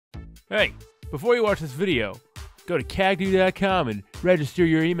Hey, before you watch this video, go to Kagdu.com and register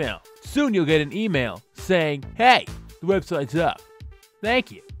your email. Soon you'll get an email saying, hey, the website's up.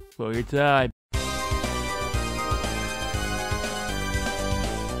 Thank you for your time.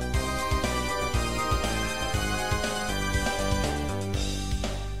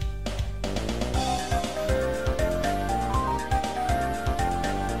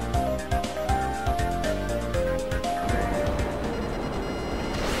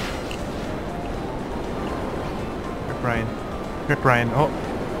 Bryan. Rip Bryan. Oh.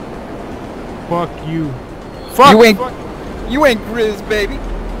 Fuck you. Fuck you. Fuck. You ain't Grizz, baby.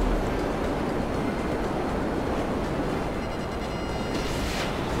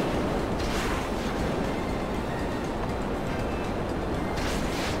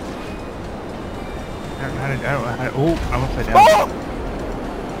 I'm upside down. Oh!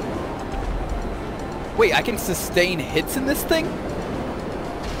 Wait, I can sustain hits in this thing?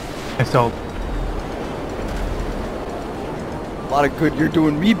 I saw. A lot of good you're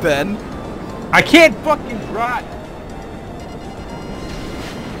doing me, Ben. I can't fucking drive.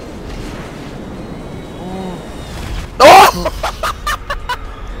 Oh!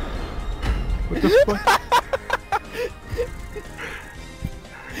 What the fuck?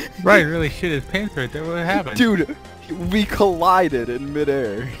 Bryan really shit his pants right there. What happened? Dude, we collided in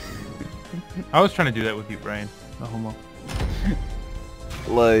midair. I was trying to do that with you, Bryan. No homo.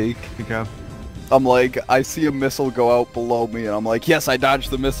 Like, good job. I'm like, I see a missile go out below me, and I'm like, yes, I dodged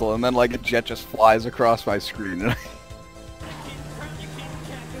the missile, and then like a jet just flies across my screen. And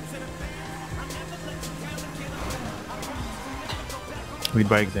Lead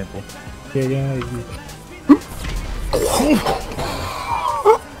by example. Yeah.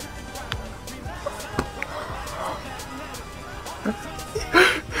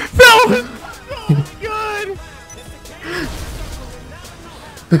 That was so good!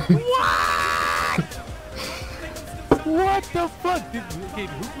 What? What the fuck? Okay,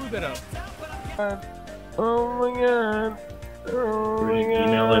 who blew that up? Oh my god. Oh my god.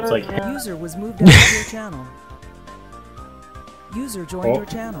 Email that's like User was moved out of your channel. User joined your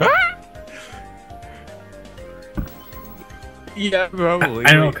channel. Yeah, probably.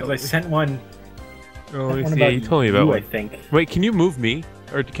 I don't know, because I sent one. Oh, One yeah, about you told me about you, one. I think. Wait, can you move me?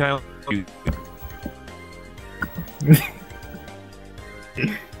 Or can I you?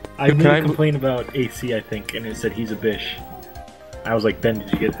 I made I a complaint about AC, I think, and it said he's a bish. I was like, Ben,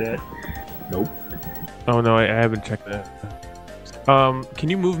 did you get that? Nope. Oh no, I haven't checked that. Can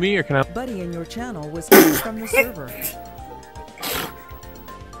you move me or can I? Buddy in your channel was kicked from the server.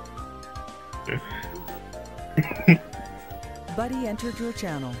 Buddy entered your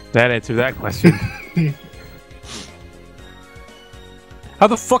channel. That answers that question. How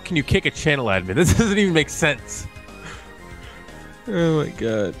the fuck can you kick a channel admin? This doesn't even make sense. Oh my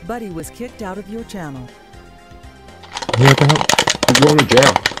god. Buddy was kicked out of your channel. What the hell? He's going to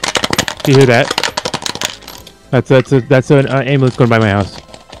jail. Do you hear that? That's an ambulance going by my house.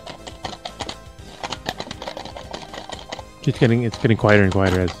 It's getting quieter and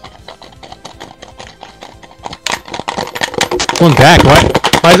quieter as. Going back?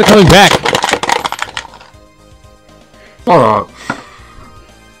 What? Why is it coming back? Oh.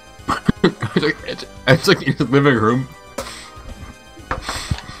 it's like in the living room.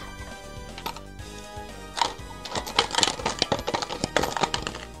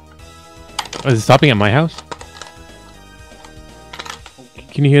 Oh, is it stopping at my house?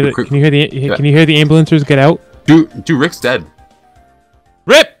 Can you hear the? Can you hear the ambulancers get out? Dude, Rick's dead.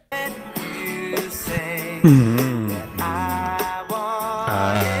 Rip!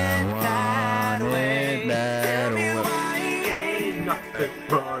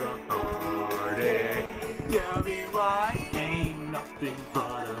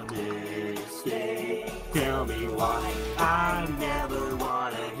 Tell me why I never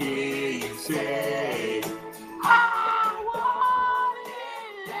wanna hear you say I want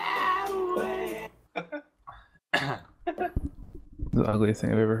it that way. The ugliest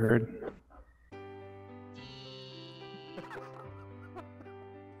thing I've ever heard.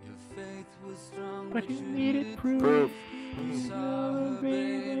 But you needed proof. Proof.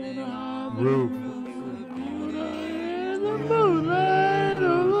 Proof.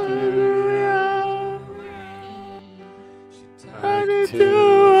 To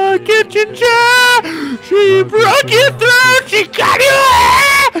a kitchen chair, she broke your throat, she cut you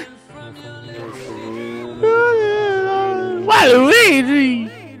hair. Waluigi.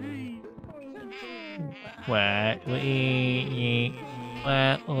 Waluigi.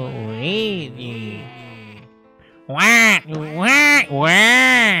 Waluigi. Wah, wah,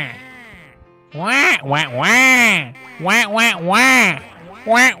 wah. Wah, wah, wah. Wah, wah, wah.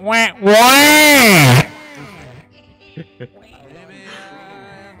 Wah, wah, wah.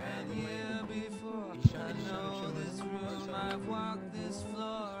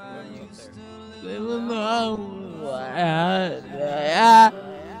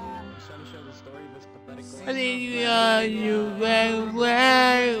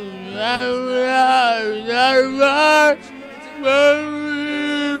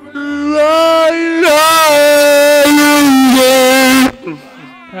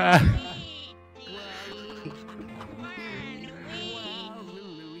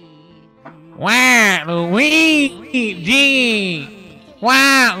 Wow, Luigi!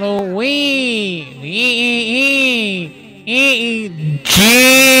 Wow, Luigi!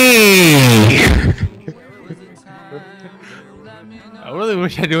 I really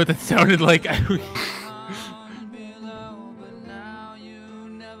wish I knew what that sounded like.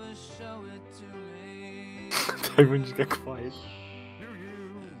 Everyone just got quiet.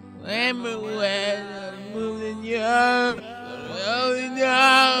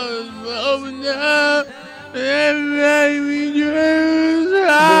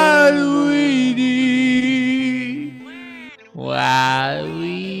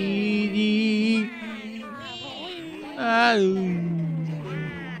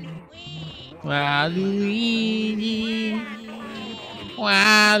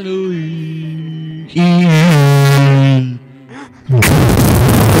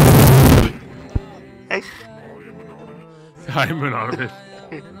 I'm anonymous.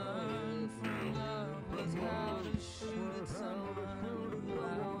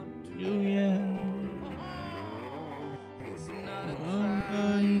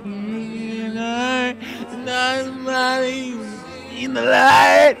 In the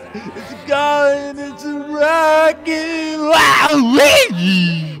light, it's going, it's a rocket. Wow,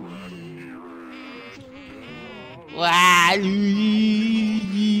 Luigi! Wow,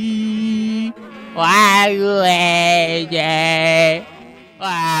 Luigi! Wow, Luigi!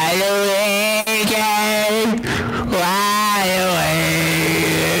 Wow, Luigi! Wow, Luigi!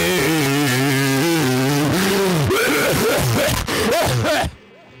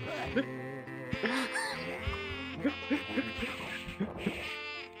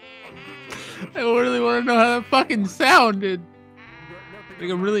 I really want to know how that fucking sounded. Like,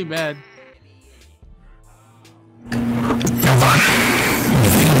 I'm really mad. Come on. You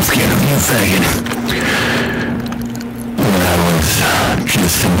think I'm scared of you, faggot? When I was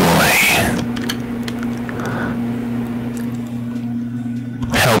just a boy.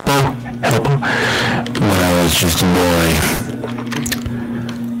 Helpo? Helpo? When I was just a boy.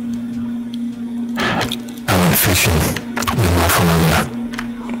 I went fishing with my father.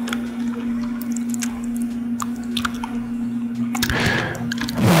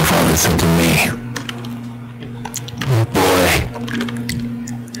 My father said to me, boy,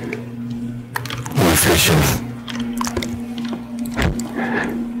 we're fishing.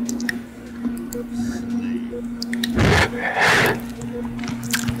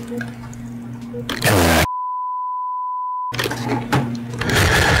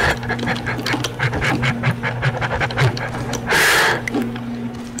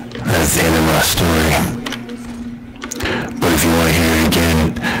 And then that's the end of my story. But if you want to hear it again,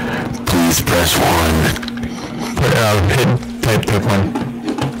 please press 1. Type 1.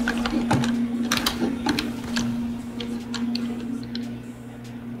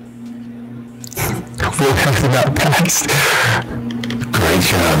 We'll have that passed. Great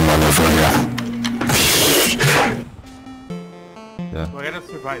job, motherfucker. Yeah. Well, I gotta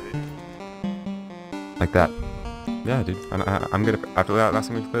survive it. Like that. Yeah, dude. I'm good at, after that last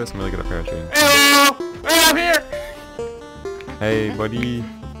time we played this, I'm really good at parachuting. Hello! Hey, I'm here! Hey, buddy.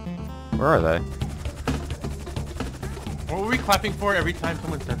 Where are they? What were we clapping for every time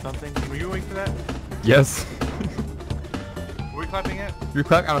someone said something? Were you waiting for that? Yes. What were we clapping at? You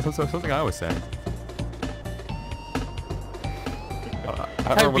clap. I don't know, something I was saying.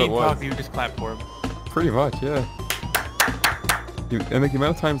 I don't remember what it was. You just clap for him. Pretty much, yeah. Dude, and like the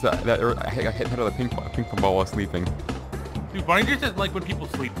amount of times that I hit head of the ping pong ball while sleeping. Dude, Barney just doesn't like when people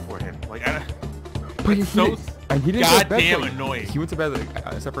sleep before him. Like, I don't... But It's so he didn't go to bed goddamn till- annoying. He went to bed,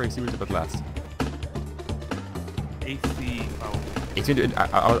 except for AC went to bed last. AC, oh. AC did, I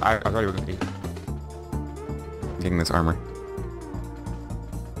was already working 8. Taking this armor.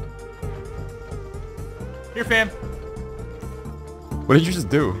 Here, fam. What did you just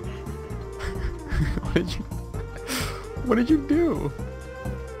do? What did you do?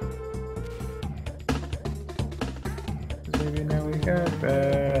 Baby, now we got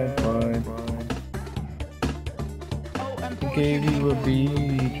bad boy. Who gave you a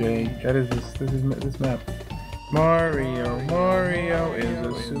BJ? That is this map. Mario is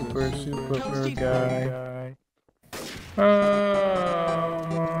a super guy. Oh,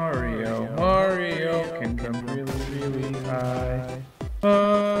 Mario can jump really high.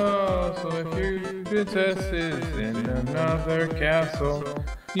 Oh, so if your princess is in another castle,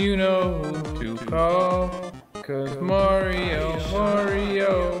 you know who to call. 'Cause Mario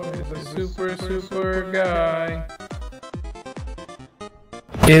is a super guy.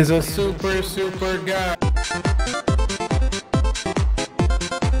 Is a super guy.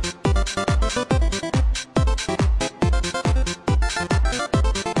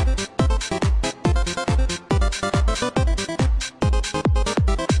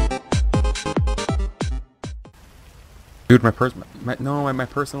 Dude, my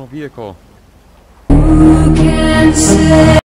personal vehicle.